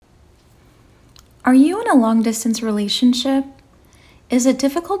Are you in a long distance relationship? Is it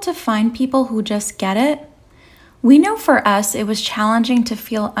difficult to find people who just get it? We know for us it was challenging to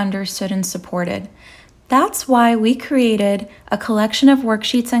feel understood and supported. That's why we created a collection of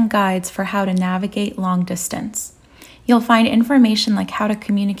worksheets and guides for how to navigate long distance. You'll find information like how to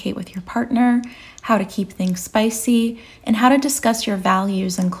communicate with your partner, how to keep things spicy, and how to discuss your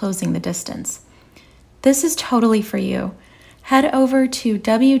values in closing the distance. This is totally for you. Head over to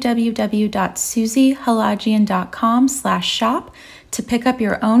www.suziehalajian.com/shop to pick up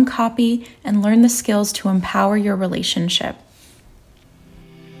your own copy and learn the skills to empower your relationship.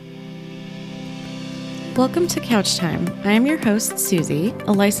 Welcome to Couch Time. I am your host, Susie,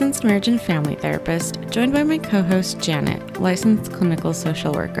 a licensed marriage and family therapist, joined by my co-host, Janet, licensed clinical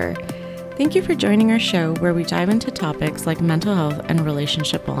social worker. Thank you for joining our show where we dive into topics like mental health and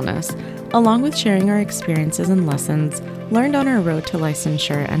relationship wellness, along with sharing our experiences and lessons learned on our road to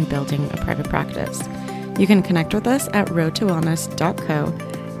licensure and building a private practice. You can connect with us at roadtowellness.co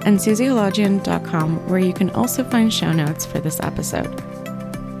and suziehalajian.com, where you can also find show notes for this episode.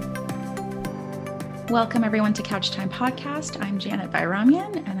 Welcome everyone to Couch Time Podcast. I'm Janet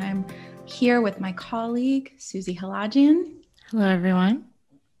Bayramian and I'm here with my colleague, Suzi Halajian. Hello, everyone.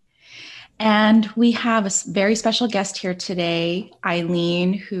 And we have a very special guest here today,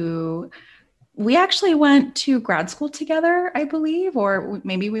 Eileen, who we actually went to grad school together, I believe, or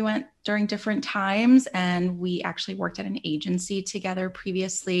maybe we went during different times, and we actually worked at an agency together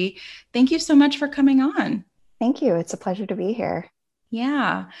previously. Thank you so much for coming on. Thank you. It's a pleasure to be here.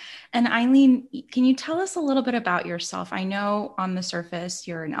 Yeah. And Eileen, can you tell us a little bit about yourself? I know on the surface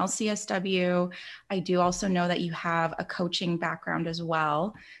you're an LCSW. I do also know that you have a coaching background as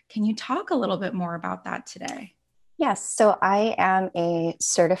well. Can you talk a little bit more about that today? Yes. So I am a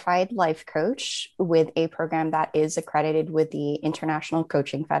certified life coach with a program that is accredited with the International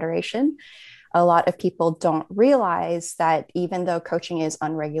Coaching Federation. A lot of people don't realize that even though coaching is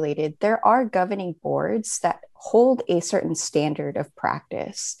unregulated, there are governing boards that hold a certain standard of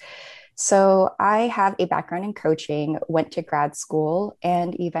practice. So I have a background in coaching, went to grad school,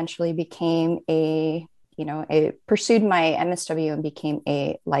 and eventually became pursued my MSW and became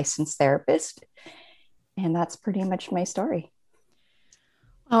a licensed therapist. And that's pretty much my story.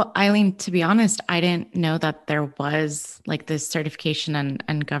 Well, Eileen, to be honest, I didn't know that there was like this certification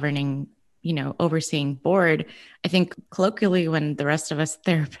and governing, overseeing board. I think colloquially, when the rest of us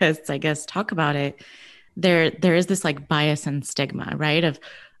therapists, I guess, talk about it, there is this like bias and stigma, right? Of,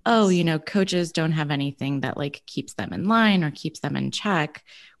 coaches don't have anything that like keeps them in line or keeps them in check.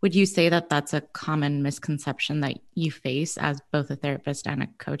 Would you say that that's a common misconception that you face as both a therapist and a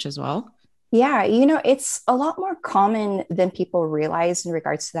coach as well? Yeah, it's a lot more common than people realize in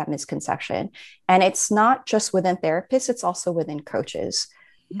regards to that misconception. And it's not just within therapists, it's also within coaches.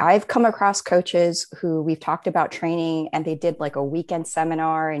 I've come across coaches who we've talked about training and they did like a weekend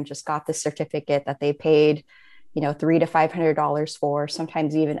seminar and just got the certificate that they paid, $300 to $500 for,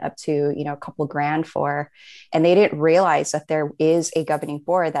 sometimes even up to, a couple grand for. And they didn't realize that there is a governing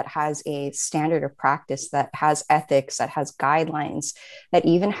board that has a standard of practice, that has ethics, that has guidelines, that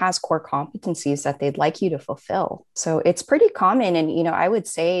even has core competencies that they'd like you to fulfill. So it's pretty common. And, I would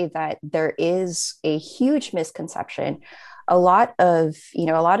say that there is a huge misconception. A lot of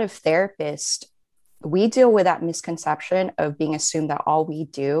therapists, we deal with that misconception of being assumed that all we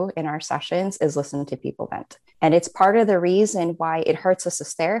do in our sessions is listen to people vent. And it's part of the reason why it hurts us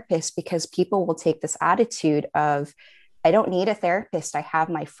as therapists, because people will take this attitude of, I don't need a therapist. I have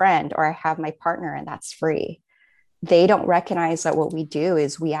my friend or I have my partner and that's free. They don't recognize that what we do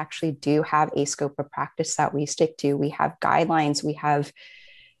is we actually do have a scope of practice that we stick to. We have guidelines, we have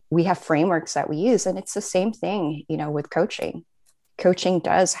frameworks that we use. And it's the same thing, with coaching. Coaching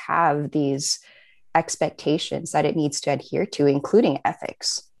does have these expectations that it needs to adhere to, including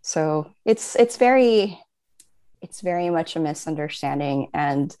ethics. So it's very much a misunderstanding.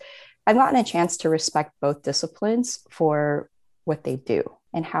 And I've gotten a chance to respect both disciplines for what they do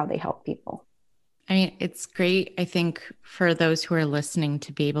and how they help people. I mean, it's great, I think, for those who are listening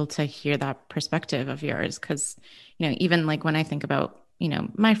to be able to hear that perspective of yours. Because, even like when I think about,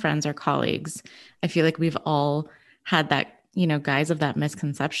 my friends or colleagues, I feel like we've all had that, guise of that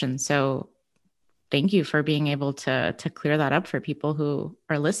misconception. So thank you for being able to clear that up for people who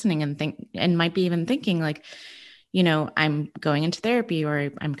are listening and think, and might be even thinking like, I'm going into therapy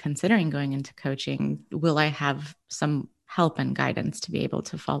or I'm considering going into coaching. Will I have some help and guidance to be able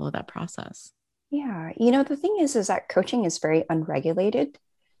to follow that process? Yeah. The thing is that coaching is very unregulated.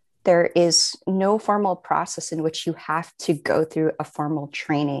 There is no formal process in which you have to go through a formal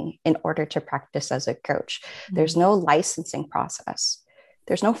training in order to practice as a coach. There's no licensing process.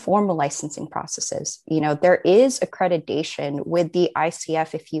 There's no formal licensing processes. There is accreditation with the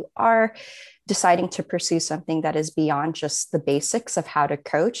ICF if you are deciding to pursue something that is beyond just the basics of how to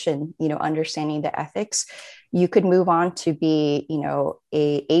coach and, understanding the ethics. You could move on to be,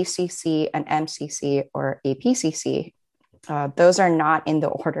 a ACC, an MCC, or a PCC. Those are not in the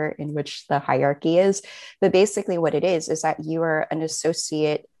order in which the hierarchy is, but basically what it is that you are an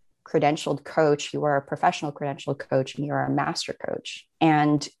associate credentialed coach, you are a professional credentialed coach, and you're a master coach.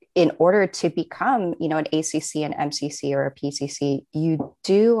 And in order to become, an ACC, an MCC, or a PCC, you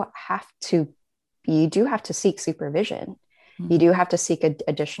do have to seek supervision. You do have to seek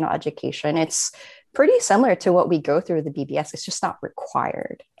additional education. It's pretty similar to what we go through the BBS. It's just not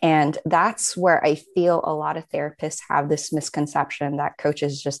required. And that's where I feel a lot of therapists have this misconception that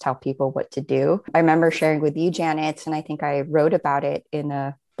coaches just tell people what to do. I remember sharing with you, Janet, and I think I wrote about it in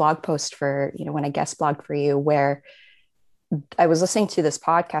a blog post for, when I guest blogged for you, where I was listening to this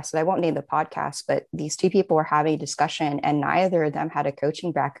podcast, and I won't name the podcast, but these two people were having a discussion and neither of them had a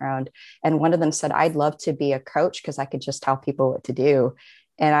coaching background. And one of them said, I'd love to be a coach because I could just tell people what to do.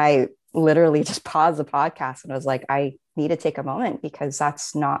 And I literally just paused the podcast and I was like, I need to take a moment because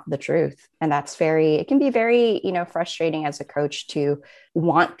that's not the truth. And it can be very, frustrating as a coach to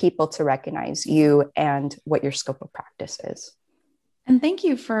want people to recognize you and what your scope of practice is. And thank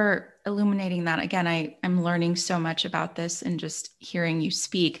you for illuminating that. Again, I'm learning so much about this and just hearing you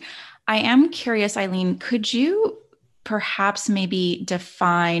speak. I am curious, Eileen, could you perhaps maybe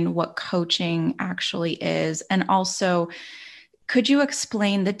define what coaching actually is? And also, could you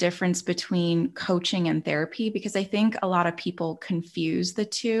explain the difference between coaching and therapy? Because I think a lot of people confuse the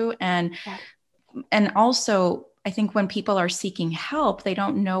two. And also, I think when people are seeking help, they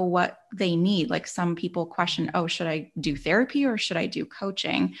don't know what they need. Like some people question, oh, should I do therapy or should I do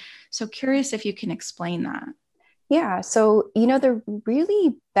coaching? So curious if you can explain that. Yeah. So, the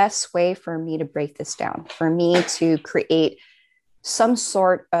really best way for me to break this down, for me to create some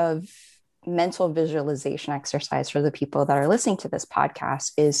sort of mental visualization exercise for the people that are listening to this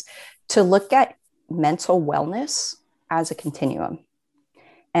podcast is to look at mental wellness as a continuum.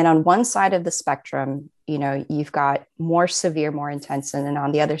 And on one side of the spectrum, you've got more severe, more intense, and then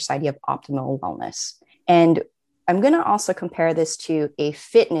on the other side, you have optimal wellness. And I'm going to also compare this to a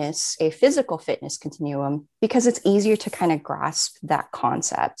physical fitness continuum, because it's easier to kind of grasp that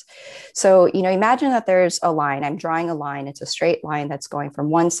concept. So, imagine that there's a line, I'm drawing a line, it's a straight line that's going from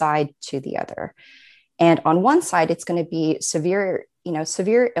one side to the other. And on one side, it's going to be severe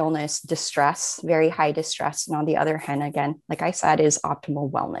illness, distress, very high distress. And on the other hand, again, like I said, is optimal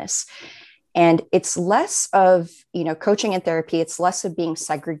wellness. And it's less of, coaching and therapy, it's less of being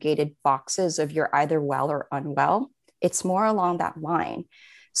segregated boxes of you're either well or unwell. It's more along that line.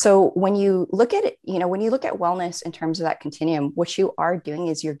 So when you look at it, when you look at wellness in terms of that continuum, what you are doing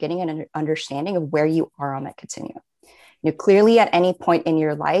is you're getting an understanding of where you are on that continuum. Clearly at any point in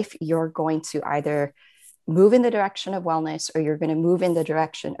your life, you're going to either move in the direction of wellness, or you're going to move in the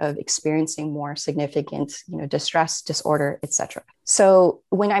direction of experiencing more significant, distress, disorder, etc. So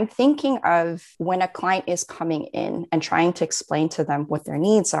when I'm thinking of when a client is coming in and trying to explain to them what their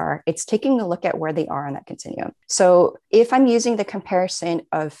needs are, it's taking a look at where they are on that continuum. So if I'm using the comparison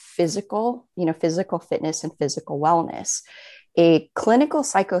of physical fitness and physical wellness, a clinical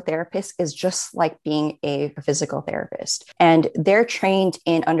psychotherapist is just like being a physical therapist, and they're trained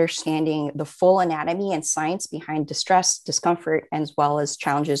in understanding the full anatomy and science behind distress, discomfort, as well as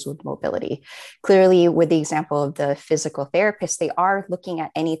challenges with mobility. Clearly, with the example of the physical therapist, they are looking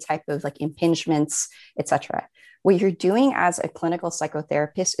at any type of like impingements, etc. What you're doing as a clinical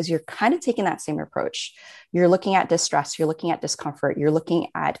psychotherapist is you're kind of taking that same approach. You're looking at distress, you're looking at discomfort, you're looking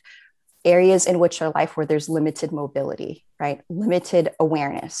at areas in which our life where there's limited mobility, right? Limited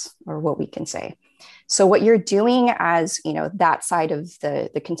awareness, or what we can say. So what you're doing as, that side of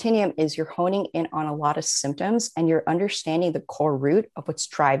the continuum is you're honing in on a lot of symptoms and you're understanding the core root of what's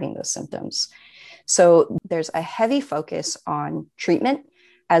driving those symptoms. So there's a heavy focus on treatment,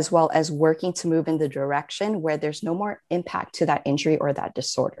 as well as working to move in the direction where there's no more impact to that injury or that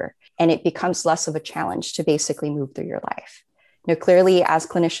disorder. And it becomes less of a challenge to basically move through your life. Clearly, as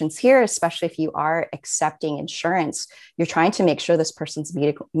clinicians here, especially if you are accepting insurance, you're trying to make sure this person's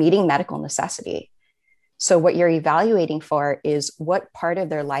meeting medical necessity. So what you're evaluating for is what part of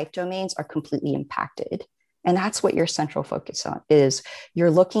their life domains are completely impacted. And that's what your central focus on is.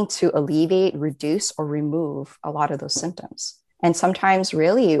 You're looking to alleviate, reduce, or remove a lot of those symptoms. And sometimes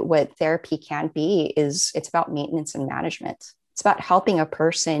really what therapy can be is it's about maintenance and management. It's about helping a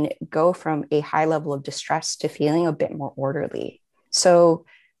person go from a high level of distress to feeling a bit more orderly. So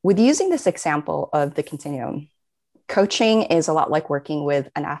with using this example of the continuum, Coaching is a lot like working with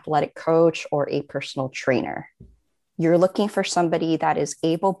an athletic coach or a personal trainer. You're looking for somebody that is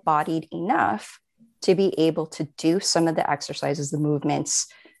able-bodied enough to be able to do some of the exercises, the movements,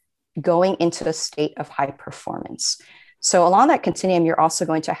 going into a state of high performance. So along that continuum, you're also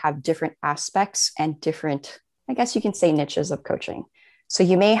going to have different aspects and different, I guess you can say, niches of coaching. So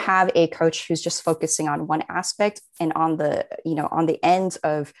you may have a coach who's just focusing on one aspect, and on the end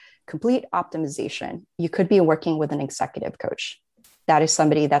of complete optimization, you could be working with an executive coach. That is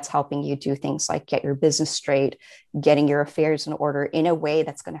somebody that's helping you do things like get your business straight, getting your affairs in order in a way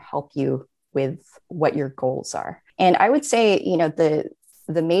that's going to help you with what your goals are. And I would say,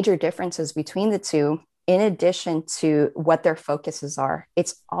 the major differences between the two, in addition to what their focuses are,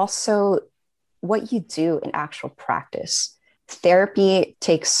 it's also what you do in actual practice. Therapy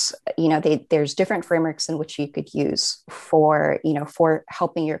takes, there's different frameworks in which you could use for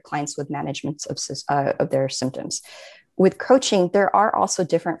helping your clients with management of their symptoms. With coaching, there are also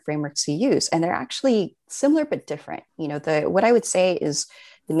different frameworks to use, and they're actually similar but different. What I would say is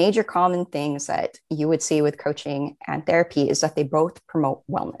the major common things that you would see with coaching and therapy is that they both promote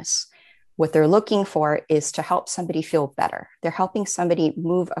wellness. What they're looking for is to help somebody feel better. They're helping somebody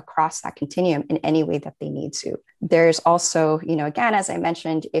move across that continuum in any way that they need to. There's also, again, as I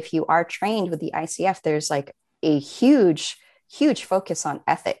mentioned, if you are trained with the ICF, there's like a huge, huge focus on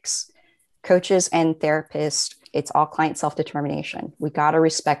ethics. Coaches and therapists, it's all client self-determination. We got to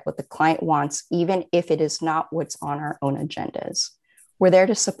respect what the client wants, even if it is not what's on our own agendas. We're there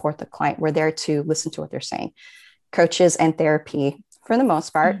to support the client. We're there to listen to what they're saying. Coaches and therapy, for the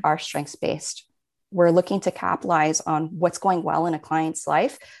most part, are strengths-based. We're looking to capitalize on what's going well in a client's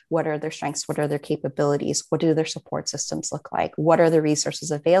life. What are their strengths? What are their capabilities? What do their support systems look like? What are the resources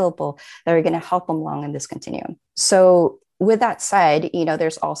available that are going to help them along in this continuum? So with that said,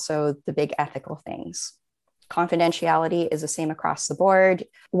 there's also the big ethical things. Confidentiality is the same across the board.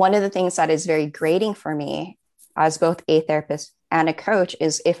 One of the things that is very grating for me as both a therapist and a coach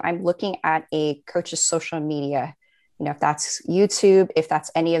is if I'm looking at a coach's social media, if that's YouTube, if that's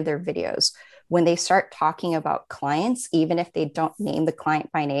any of their videos, when they start talking about clients, even if they don't name the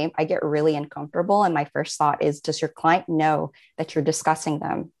client by name, I get really uncomfortable. And my first thought is, does your client know that you're discussing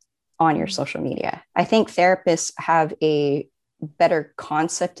them on your social media? I think therapists have a better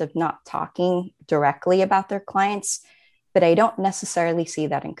concept of not talking directly about their clients, but I don't necessarily see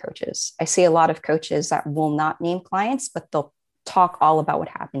that in coaches. I see a lot of coaches that will not name clients, but they'll talk all about what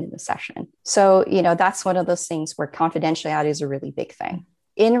happened in the session. So, that's one of those things where confidentiality is a really big thing.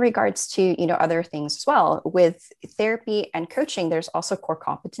 In regards to, other things as well, with therapy and coaching, there's also core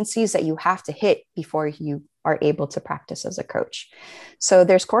competencies that you have to hit before you are able to practice as a coach. So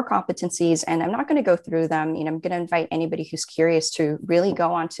there's core competencies, and I'm not going to go through them. I'm going to invite anybody who's curious to really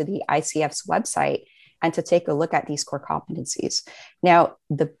go onto the ICF's website and to take a look at these core competencies. Now,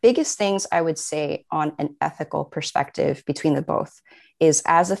 the biggest things I would say on an ethical perspective between the both is,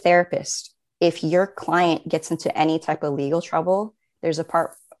 as a therapist, if your client gets into any type of legal trouble, there's a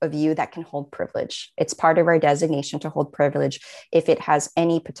part of you that can hold privilege. It's part of our designation to hold privilege if it has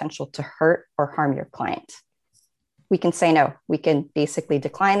any potential to hurt or harm your client. We can say no. We can basically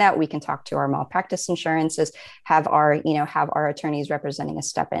decline that. We can talk to our malpractice insurances, have our attorneys representing us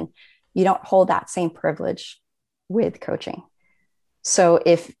step in. You don't hold that same privilege with coaching. So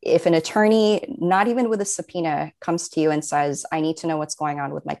if an attorney, not even with a subpoena, comes to you and says, I need to know what's going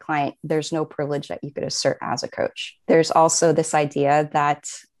on with my client, there's no privilege that you could assert as a coach. There's also this idea that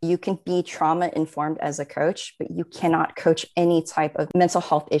you can be trauma informed as a coach, but you cannot coach any type of mental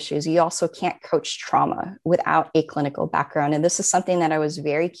health issues. You also can't coach trauma without a clinical background. And this is something that I was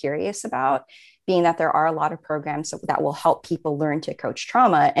very curious about, being that there are a lot of programs that will help people learn to coach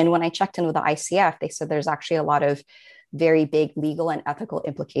trauma. And when I checked in with the ICF, they said there's actually a lot of very big legal and ethical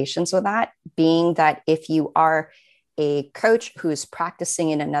implications with that, being that if you are a coach who's practicing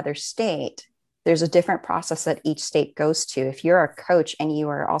in another state, there's a different process that each state goes to. If you're a coach and you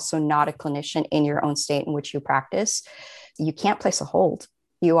are also not a clinician in your own state in which you practice, you can't place a hold.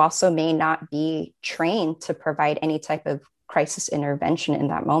 You also may not be trained to provide any type of crisis intervention in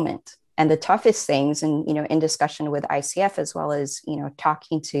that moment. And the toughest things, and in discussion with ICF, as well as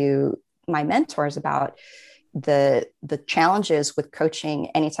talking to my mentors about the challenges with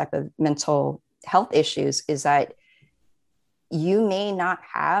coaching any type of mental health issues, is that you may not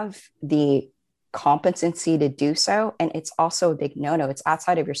have the competency to do so. And it's also a big no-no. It's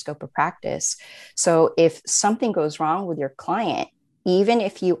outside of your scope of practice. So if something goes wrong with your client, even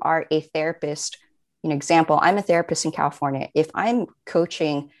if you are a therapist, example, I'm a therapist in California. If I'm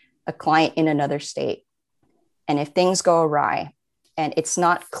coaching a client in another state, and if things go awry and it's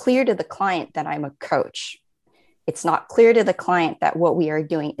not clear to the client that I'm a coach, it's not clear to the client that what we are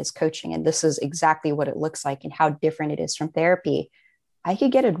doing is coaching and this is exactly what it looks like and how different it is from therapy, I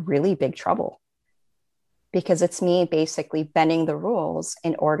could get in really big trouble because it's me basically bending the rules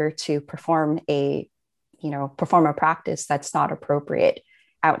in order to perform a practice that's not appropriate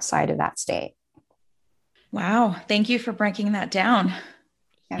outside of that state. Wow. Thank you for breaking that down.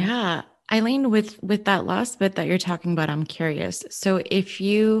 Yeah. Eileen, with that last bit that you're talking about, I'm curious. So if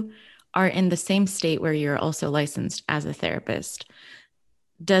you are in the same state where you're also licensed as a therapist,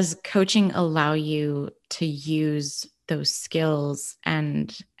 does coaching allow you to use those skills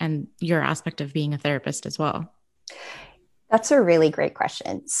and your aspect of being a therapist as well? That's a really great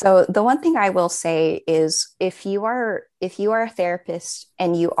question. So the one thing I will say is if you are a therapist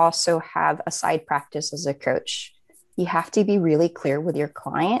and you also have a side practice as a coach, you have to be really clear with your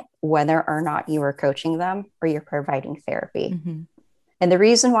client whether or not you are coaching them or you're providing therapy. Mm-hmm. And the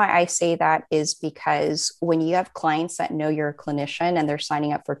reason why I say that is because when you have clients that know you're a clinician and they're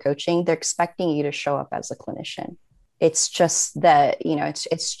signing up for coaching, they're expecting you to show up as a clinician. It's just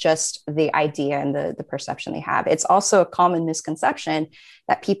it's just the idea and the perception they have. It's also a common misconception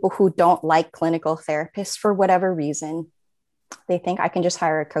that people who don't like clinical therapists for whatever reason, they think I can just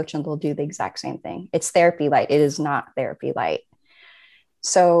hire a coach and they'll do the exact same thing. It's therapy light. It is not therapy light.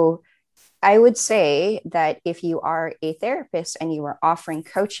 So I would say that if you are a therapist and you are offering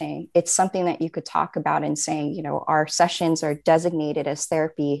coaching, it's something that you could talk about and saying, our sessions are designated as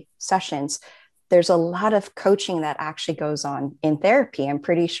therapy sessions. There's a lot of coaching that actually goes on in therapy. I'm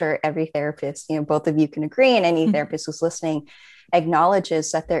pretty sure every therapist, both of you can agree, and any therapist who's listening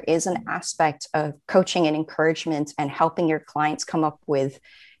acknowledges that there is an aspect of coaching and encouragement and helping your clients come up with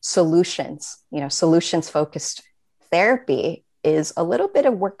solutions. Solutions-focused therapy is a little bit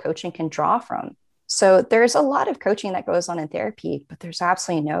of where coaching can draw from. So there's a lot of coaching that goes on in therapy, but there's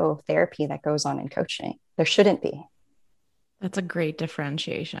absolutely no therapy that goes on in coaching. There shouldn't be. That's a great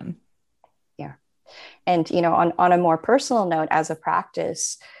differentiation. Yeah. And, on a more personal note, as a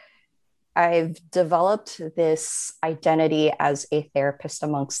practice, I've developed this identity as a therapist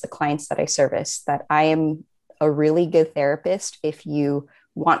amongst the clients that I service, that I am a really good therapist if you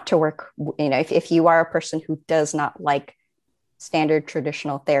want to work, if you are a person who does not like standard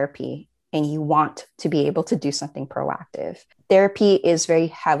traditional therapy and you want to be able to do something proactive. Therapy is very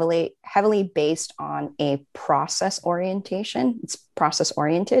heavily based on a process orientation. It's process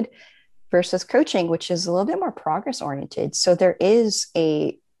oriented versus coaching, which is a little bit more progress oriented. So there is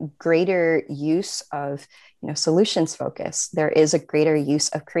a greater use of solutions focus. There is a greater use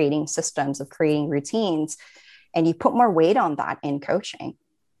of creating systems, of creating routines, and you put more weight on that in coaching.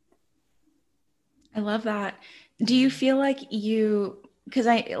 I love that. Do you feel like because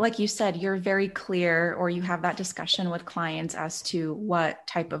like you said, you're very clear, or you have that discussion with clients as to what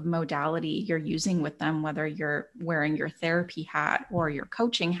type of modality you're using with them, whether you're wearing your therapy hat or your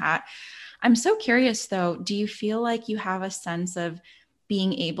coaching hat. I'm so curious though, do you feel like you have a sense of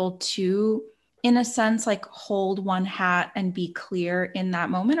being able to, in a sense, like hold one hat and be clear in that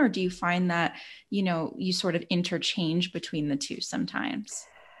moment? Or do you find that, you sort of interchange between the two sometimes?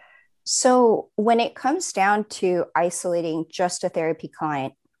 So when it comes down to isolating just a therapy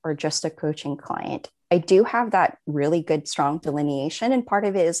client or just a coaching client, I do have that really good, strong delineation. And part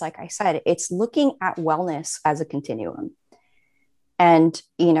of it is, like I said, it's looking at wellness as a continuum. And,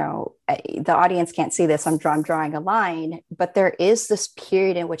 the audience can't see this, I'm drawing a line, but there is this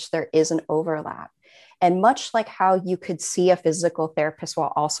period in which there is an overlap. And much like how you could see a physical therapist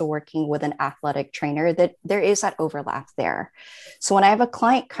while also working with an athletic trainer, that there is that overlap there. So when I have a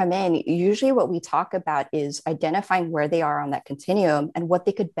client come in, usually what we talk about is identifying where they are on that continuum and what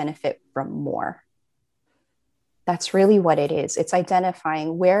they could benefit from more. That's really what it is. It's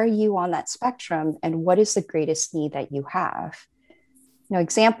identifying where are you on that spectrum and what is the greatest need that you have.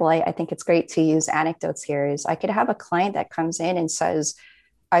 Example, I think it's great to use anecdotes here, is I could have a client that comes in and says,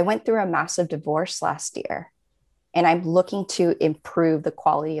 I went through a massive divorce last year and I'm looking to improve the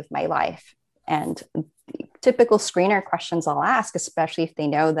quality of my life. And typical screener questions I'll ask, especially if they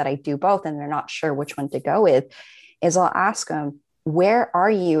know that I do both and they're not sure which one to go with, is I'll ask them, where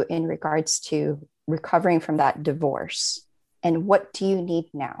are you in regards to recovering from that divorce? And what do you need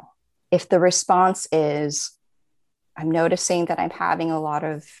now? If the response is, I'm noticing that I'm having a lot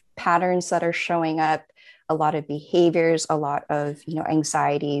of patterns that are showing up, a lot of behaviors, a lot of,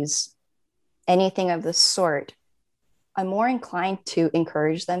 anxieties, anything of the sort, I'm more inclined to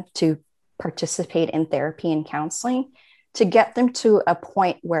encourage them to participate in therapy and counseling to get them to a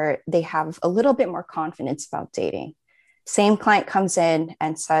point where they have a little bit more confidence about dating. Same client comes in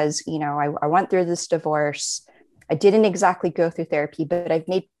and says, I went through this divorce. I didn't exactly go through therapy, but I've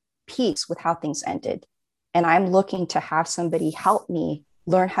made peace with how things ended. and I'm looking to have somebody help me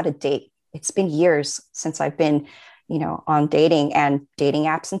learn how to date. It's been years since I've been, on dating, and dating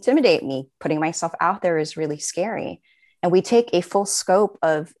apps intimidate me. Putting myself out there is really scary. And we take a full scope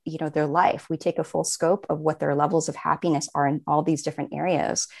of, their life. We take a full scope of what their levels of happiness are in all these different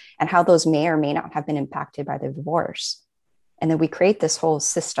areas and how those may or may not have been impacted by the divorce. And then we create this whole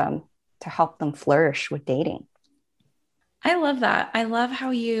system to help them flourish with dating. I love that. I love how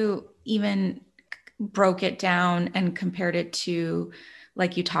you even broke it down and compared it to,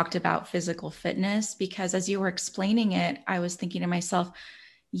 like you talked about, physical fitness, because as you were explaining it, I was thinking to myself,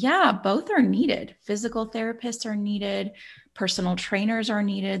 yeah, both are needed. Physical therapists are needed. Personal trainers are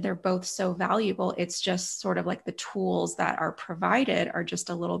needed. They're both so valuable. It's just sort of like the tools that are provided are just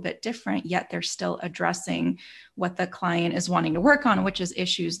a little bit different, yet they're still addressing what the client is wanting to work on, which is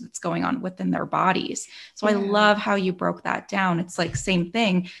issues that's going on within their bodies. So I love how you broke that down. It's like same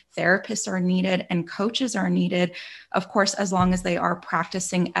thing. Therapists are needed and coaches are needed, of course, as long as they are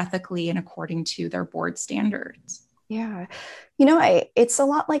practicing ethically and according to their board standards. Yeah. It's a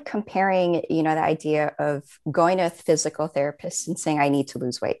lot like comparing, the idea of going to a physical therapist and saying, I need to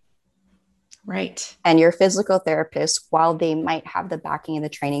lose weight. Right. And your physical therapist, while they might have the backing and the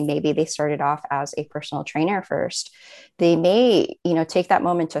training, maybe they started off as a personal trainer first. They may, take that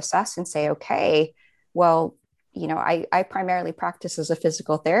moment to assess and say, okay, well, I primarily practice as a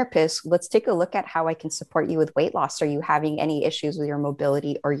physical therapist. Let's take a look at how I can support you with weight loss. Are you having any issues with your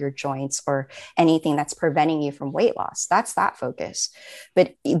mobility or your joints or anything that's preventing you from weight loss? That's that focus.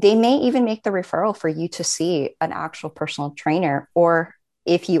 But they may even make the referral for you to see an actual personal trainer. Or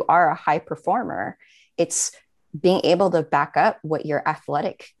if you are a high performer, it's being able to back up what your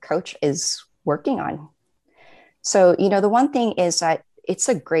athletic coach is working on. So, the one thing is that it's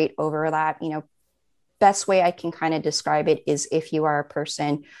a great overlap. Best way I can kind of describe it is if you are a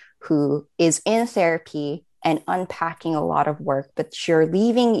person who is in therapy and unpacking a lot of work, but you're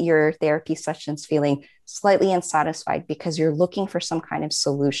leaving your therapy sessions feeling slightly unsatisfied because you're looking for some kind of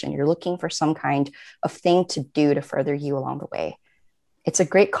solution. You're looking for some kind of thing to do to further you along the way. It's a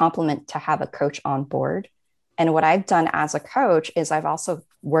great compliment to have a coach on board. And what I've done as a coach is I've also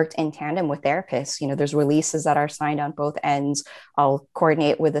worked in tandem with therapists. There's releases that are signed on both ends. I'll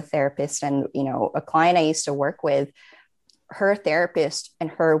coordinate with a therapist, and, a client I used to work with, her therapist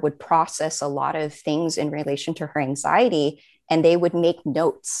and her would process a lot of things in relation to her anxiety, and they would make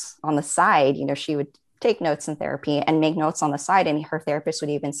notes on the side. She would take notes in therapy and make notes on the side. And her therapist would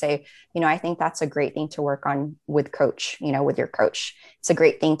even say, I think that's a great thing to work on with with your coach. It's a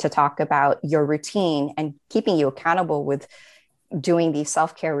great thing to talk about your routine and keeping you accountable with doing these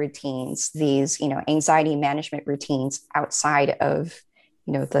self-care routines, these, anxiety management routines outside of,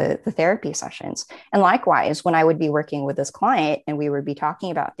 the therapy sessions. And likewise, when I would be working with this client and we would be talking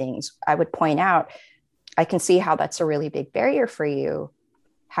about things, I would point out, I can see how that's a really big barrier for you.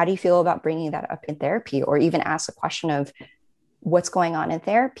 How do you feel about bringing that up in therapy? Or even ask the question of what's going on in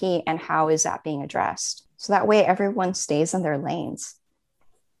therapy and how is that being addressed? So that way everyone stays in their lanes.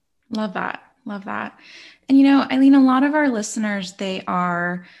 Love that. Love that. And, Eileen, a lot of our listeners, they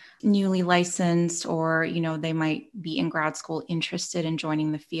are newly licensed, or, they might be in grad school interested in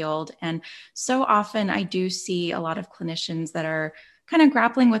joining the field. And so often I do see a lot of clinicians that are kind of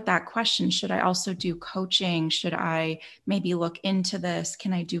grappling with that question. Should I also do coaching? Should I maybe look into this?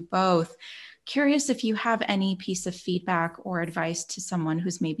 Can I do both? Curious if you have any piece of feedback or advice to someone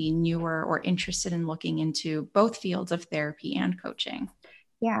who's maybe newer or interested in looking into both fields of therapy and coaching.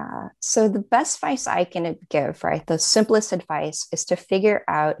 Yeah. So the best advice I can give, right? The simplest advice is to figure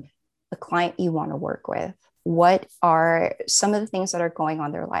out the client you want to work with. What are some of the things that are going on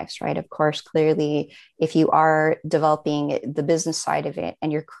in their lives, right? Of course, clearly, if you are developing the business side of it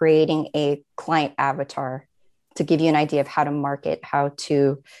and you're creating a client avatar to give you an idea of how to market, how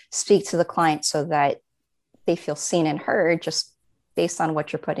to speak to the client so that they feel seen and heard just based on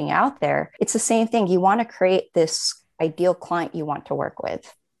what you're putting out there. It's the same thing. You want to create this ideal client you want to work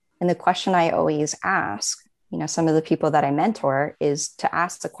with. And the question I always ask, some of the people that I mentor, is to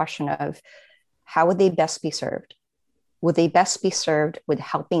ask the question of, how would they best be served? Would they best be served with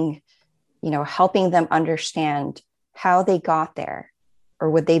helping them understand how they got there?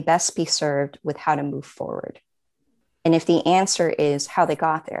 Or would they best be served with how to move forward? And if the answer is how they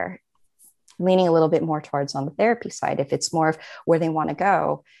got there, leaning a little bit more towards on the therapy side. If it's more of where they want to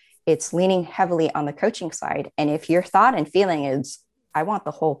go, it's leaning heavily on the coaching side. And if your thought and feeling is, I want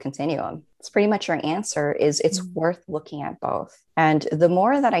the whole continuum, it's pretty much your answer is it's worth looking at both. And the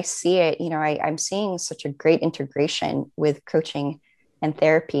more that I see it, I'm seeing such a great integration with coaching and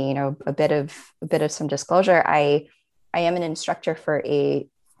therapy. A bit of some disclosure. I am an instructor for a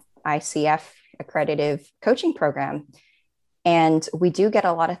ICF accredited coaching program. And we do get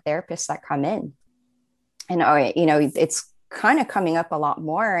a lot of therapists that come in. And, it's kind of coming up a lot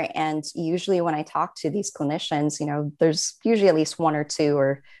more. And usually when I talk to these clinicians, there's usually at least 1 or 2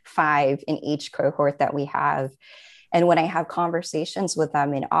 or 5 in each cohort that we have. And when I have conversations with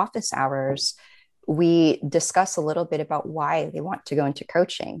them in office hours, we discuss a little bit about why they want to go into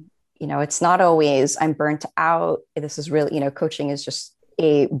coaching. It's not always I'm burnt out. This is really, coaching is just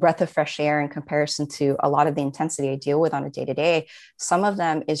a breath of fresh air in comparison to a lot of the intensity I deal with on a day-to-day. Some of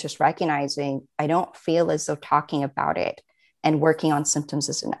them is just recognizing I don't feel as though talking about it and working on symptoms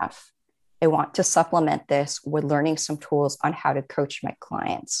is enough. I want to supplement this with learning some tools on how to coach my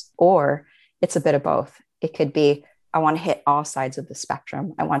clients. Or it's a bit of both. It could be, I want to hit all sides of the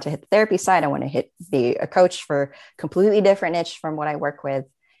spectrum. I want to hit the therapy side. I want to be a coach for a completely different niche from what I work with.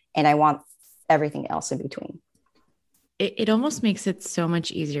 And I want everything else in between. It almost makes it so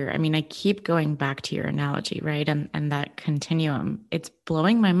much easier. I mean, I keep going back to your analogy, right? And that continuum. It's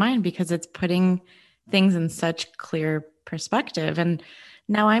blowing my mind because it's putting things in such clear perspective. And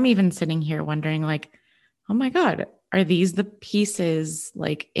now I'm even sitting here wondering like, oh my God, are these the pieces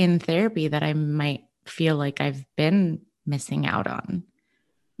like in therapy that I might feel like I've been missing out on?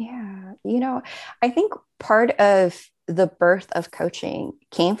 Yeah. I think part of the birth of coaching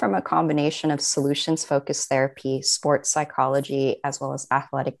came from a combination of solutions-focused therapy, sports psychology, as well as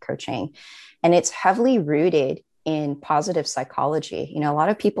athletic coaching. And it's heavily rooted in positive psychology. A lot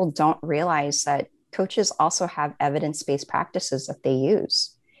of people don't realize that coaches also have evidence-based practices that they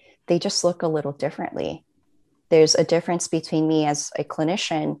use. They just look a little differently. There's a difference between me as a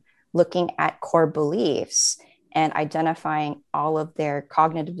clinician looking at core beliefs and identifying all of their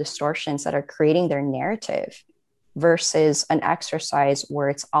cognitive distortions that are creating their narrative versus an exercise where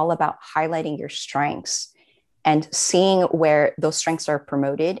it's all about highlighting your strengths and seeing where those strengths are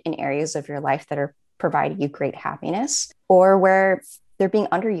promoted in areas of your life that are providing you great happiness or where they're being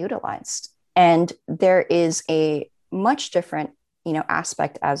underutilized. And there is a much different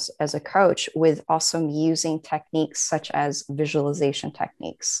aspect as a coach with also using techniques such as visualization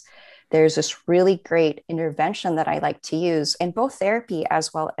techniques. There's this really great intervention that I like to use in both therapy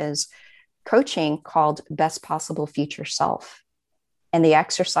as well as coaching called Best Possible Future Self. And the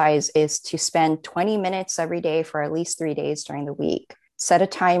exercise is to spend 20 minutes every day for at least 3 days during the week. Set a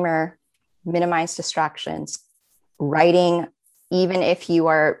timer, minimize distractions, writing, even if you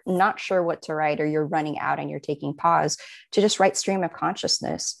are not sure what to write or you're running out and you're taking pause, to just write stream of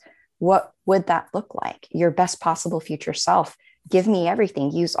consciousness. What would that look like? Your best possible future self. Give me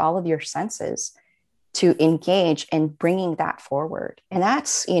everything. Use all of your senses to engage in bringing that forward. And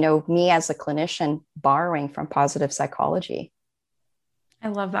that's, me as a clinician borrowing from positive psychology. I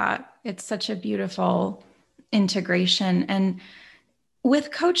love that. It's such a beautiful integration. And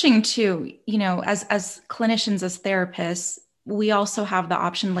with coaching too, as clinicians, as therapists, we also have the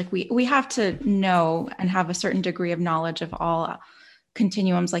option, like we have to know and have a certain degree of knowledge of all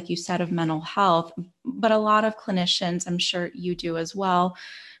continuums, like you said, of mental health. But a lot of clinicians, I'm sure you do as well,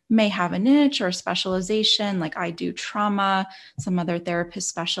 may have a niche or specialization. Like I do trauma. Some other therapists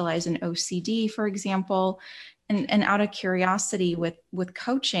specialize in OCD, for example. And out of curiosity with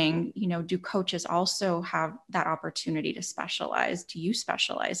coaching, do coaches also have that opportunity to specialize? Do you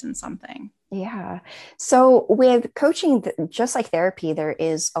specialize in something? Yeah. So with coaching, just like therapy, there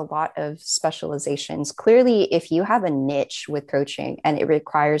is a lot of specializations. Clearly, if you have a niche with coaching and it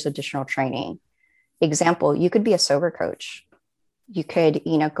requires additional training, example, you could be a sober coach. You could,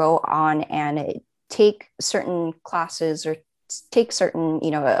 go on and take certain classes or take certain,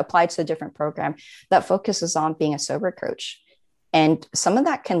 apply to a different program that focuses on being a sober coach. And some of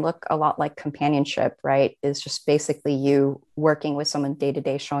that can look a lot like companionship, right? It's just basically you working with someone day to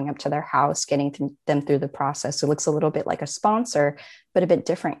day, showing up to their house, getting them through the process. It looks a little bit like a sponsor, but a bit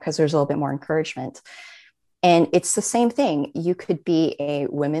different because there's a little bit more encouragement. And it's the same thing. You could be a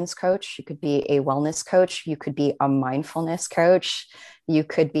women's coach. You could be a wellness coach. You could be a mindfulness coach. You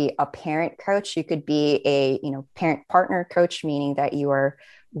could be a parent coach. You could be a, parent partner coach, meaning that you are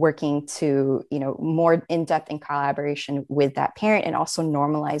working to, more in depth in collaboration with that parent and also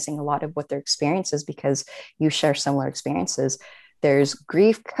normalizing a lot of what their experience is because you share similar experiences. There's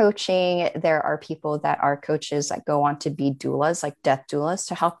grief coaching. There are people that are coaches that go on to be doulas, like death doulas,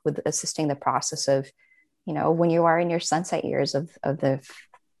 to help with assisting the process of, when you are in your sunset years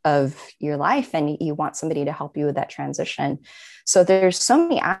of your life and you want somebody to help you with that transition. So there's so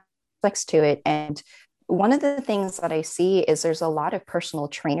many aspects to it. And one of the things that I see is there's a lot of personal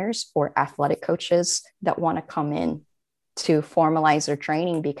trainers or athletic coaches that want to come in to formalize their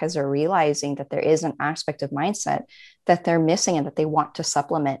training because they're realizing that there is an aspect of mindset that they're missing and that they want to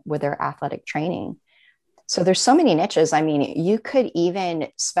supplement with their athletic training. So there's so many niches. I mean, you could even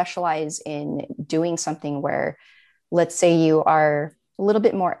specialize in doing something where, let's say you are a little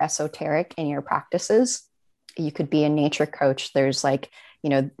bit more esoteric in your practices. You could be a nature coach. There's like,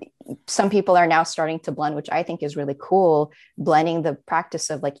 some people are now starting to blend, which I think is really cool, blending the practice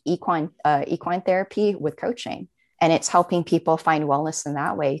of like equine therapy with coaching. And it's helping people find wellness in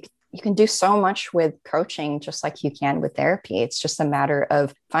that way. You can do so much with coaching, just like you can with therapy. It's just a matter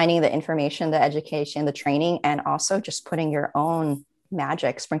of finding the information, the education, the training, and also just putting your own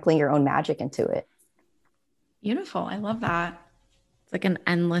magic, sprinkling your own magic into it. Beautiful. I love that. It's like an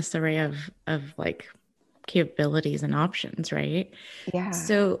endless array of like capabilities and options, right? Yeah.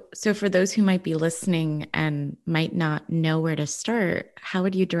 So for those who might be listening and might not know where to start, how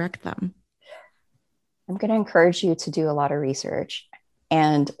would you direct them? I'm going to encourage you to do a lot of research.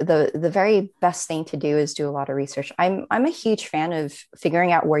 And the very best thing to do is do a lot of research. I'm a huge fan of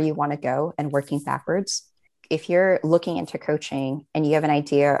figuring out where you want to go and working backwards. If you're looking into coaching and you have an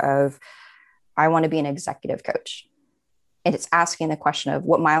idea of, I want to be an executive coach, and it's asking the question of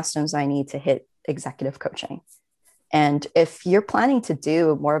what milestones I need to hit executive coaching. And if you're planning to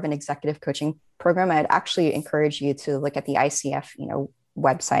do more of an executive coaching program, I'd actually encourage you to look at the ICF,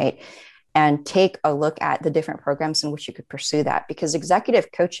 website and take a look at the different programs in which you could pursue that, because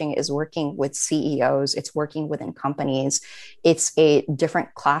executive coaching is working with CEOs, it's working within companies. It's a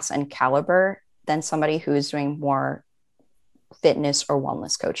different class and caliber than somebody who is doing more fitness or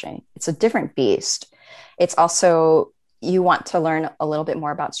wellness coaching. It's a different beast. It's also, you want to learn a little bit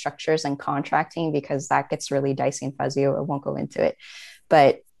more about structures and contracting, because that gets really dicey and fuzzy. I won't go into it,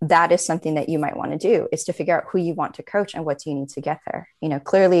 but that is something that you might want to do, is to figure out who you want to coach and what do you need to get there.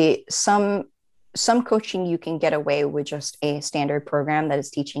 Clearly some coaching, you can get away with just a standard program that is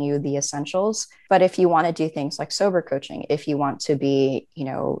teaching you the essentials. But if you want to do things like sober coaching, if you want to be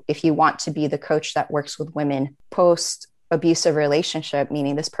the coach that works with women post abusive relationship,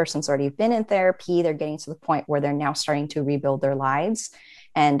 meaning this person's already been in therapy, they're getting to the point where they're now starting to rebuild their lives,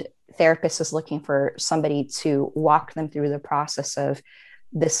 and therapist is looking for somebody to walk them through the process of,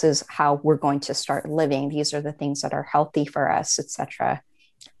 this is how we're going to start living, these are the things that are healthy for us, etc.,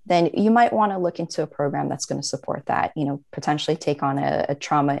 then you might want to look into a program that's going to support that, potentially take on a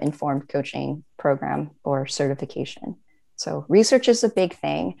trauma-informed coaching program or certification. So research is a big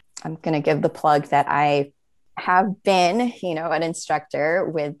thing. I'm going to give the plug that I have been, an instructor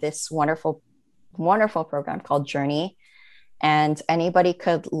with this wonderful, wonderful program called Journey. And anybody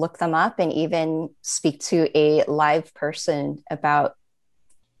could look them up and even speak to a live person about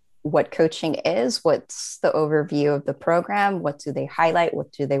what coaching is, what's the overview of the program, what do they highlight,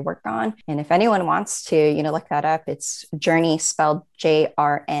 what do they work on. And if anyone wants to, look that up, it's Journey, spelled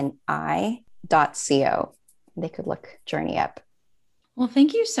JRNI.co. They could look Journey up. Well,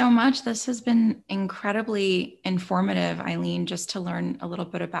 thank you so much. This has been incredibly informative, Eileen, just to learn a little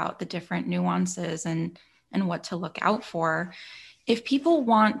bit about the different nuances and what to look out for. If people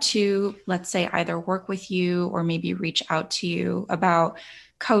want to, let's say, either work with you or maybe reach out to you about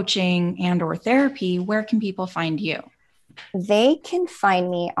coaching and or therapy, where can people find you? They can find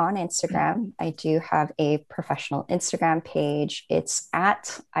me on Instagram. I do have a professional Instagram page. It's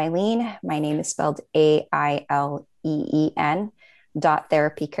at Eileen. My name is spelled AILEEN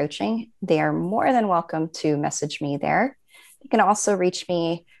 .therapy coaching. They are more than welcome to message me there. You can also reach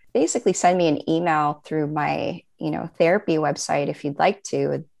me, basically send me an email through my, therapy website if you'd like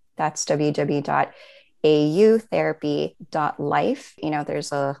to. That's www.autherapy.life.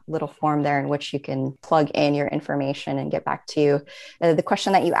 There's a little form there in which you can plug in your information and get back to you. The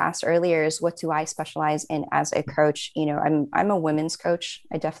question that you asked earlier is, what do I specialize in as a coach? I'm a women's coach.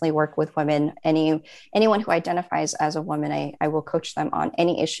 I definitely work with women. Anyone who identifies as a woman, I will coach them on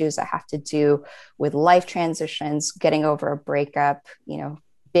any issues that have to do with life transitions, getting over a breakup,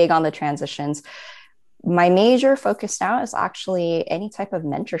 big on the transitions. My major focus now is actually any type of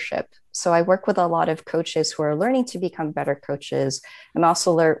mentorship. So I work with a lot of coaches who are learning to become better coaches. I'm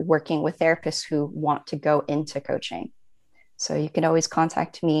also working with therapists who want to go into coaching. So you can always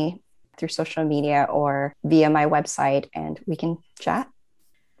contact me through social media or via my website, and we can chat.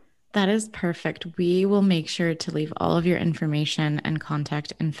 That is perfect. We will make sure to leave all of your information and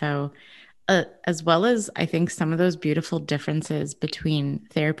contact info, as well as, I think, some of those beautiful differences between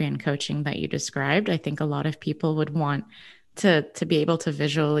therapy and coaching that you described. I think a lot of people would want to be able to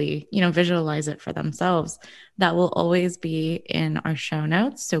visualize it for themselves. That will always be in our show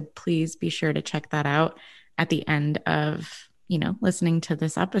notes. So please be sure to check that out at the end of listening to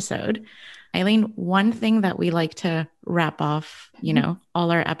this episode. Eileen, one thing that we like to wrap off,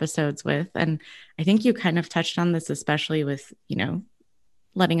 all our episodes with, and I think you kind of touched on this, especially with,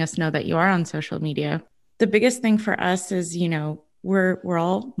 letting us know that you are on social media. The biggest thing for us is, we're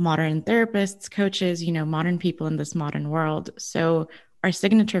all modern therapists, coaches, modern people in this modern world. So our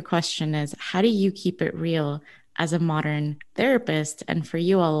signature question is, how do you keep it real as a modern therapist? And for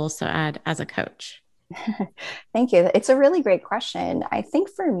you, I'll also add as a coach. Thank you. It's a really great question. I think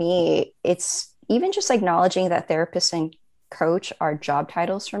for me, it's even just acknowledging that therapist and coach are job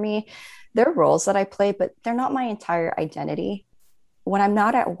titles for me. They're roles that I play, but they're not my entire identity. When I'm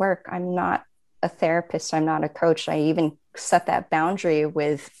not at work, I'm not a therapist. I'm not a coach. I even set that boundary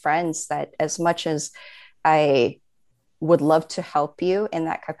with friends that as much as I would love to help you in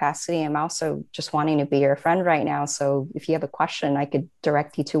that capacity, I'm also just wanting to be your friend right now. So if you have a question, I could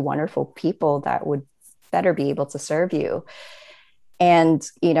direct you to wonderful people that would better be able to serve you. And,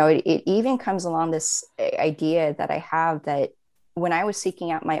 it even comes along this idea that I have that when I was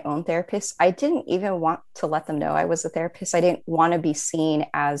seeking out my own therapist, I didn't even want to let them know I was a therapist. I didn't want to be seen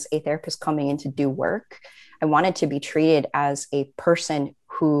as a therapist coming in to do work. I wanted to be treated as a person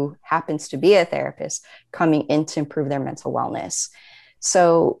who happens to be a therapist coming in to improve their mental wellness.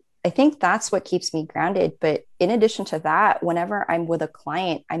 So I think that's what keeps me grounded. But in addition to that, whenever I'm with a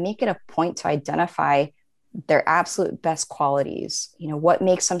client, I make it a point to identify their absolute best qualities, what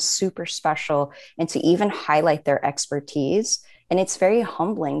makes them super special, and to even highlight their expertise. And it's very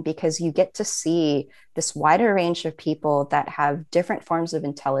humbling because you get to see this wider range of people that have different forms of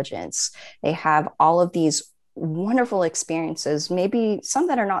intelligence. They have all of these wonderful experiences, maybe some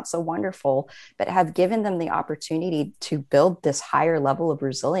that are not so wonderful, but have given them the opportunity to build this higher level of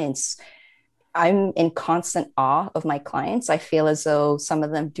resilience. I'm in constant awe of my clients. I feel as though some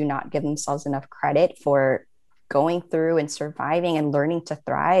of them do not give themselves enough credit for going through and surviving and learning to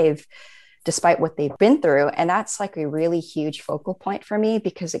thrive despite what they've been through. And that's like a really huge focal point for me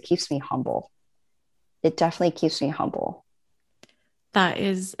because it keeps me humble. It definitely keeps me humble. That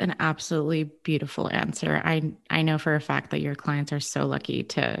is an absolutely beautiful answer. I know for a fact that your clients are so lucky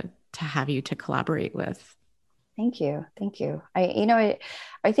to have you to collaborate with. Thank you. Thank you.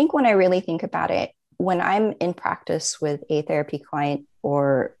 I think when I really think about it, when I'm in practice with a therapy client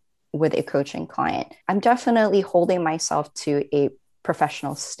or with a coaching client, I'm definitely holding myself to a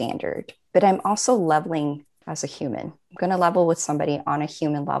professional standard, but I'm also leveling as a human. I'm going to level with somebody on a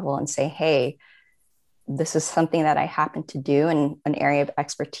human level and say, hey, this is something that I happen to do in an area of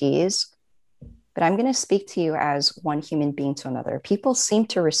expertise, but I'm going to speak to you as one human being to another. People seem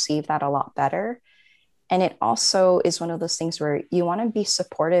to receive that a lot better. And it also is one of those things where you want to be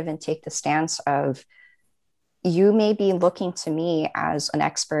supportive and take the stance of, you may be looking to me as an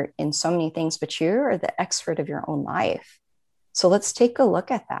expert in so many things, but you're the expert of your own life. So let's take a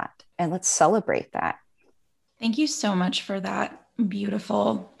look at that and let's celebrate that. Thank you so much for that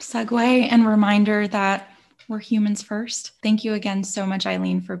beautiful segue and reminder that we're humans first. Thank you again so much,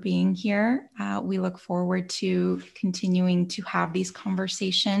 Eileen, for being here. We look forward to continuing to have these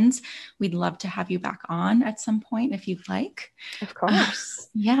conversations. We'd love to have you back on at some point if you'd like. Of course.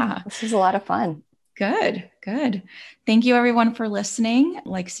 Yeah. This is a lot of fun. Good. Thank you everyone for listening.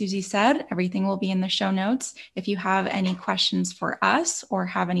 Like Susie said, everything will be in the show notes. If you have any questions for us or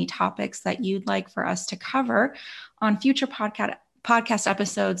have any topics that you'd like for us to cover on future podcast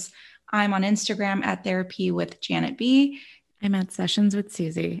episodes, I'm on Instagram at Therapy with Janet B. I'm at Sessions with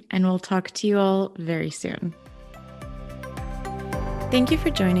Susie, and we'll talk to you all very soon. Thank you for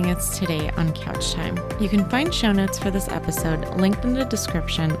joining us today on Couch Time. You can find show notes for this episode linked in the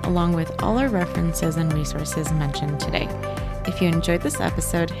description, along with all our references and resources mentioned today. If you enjoyed this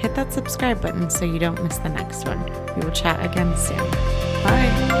episode, hit that subscribe button so you don't miss the next one. We will chat again soon.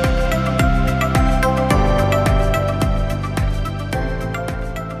 Bye.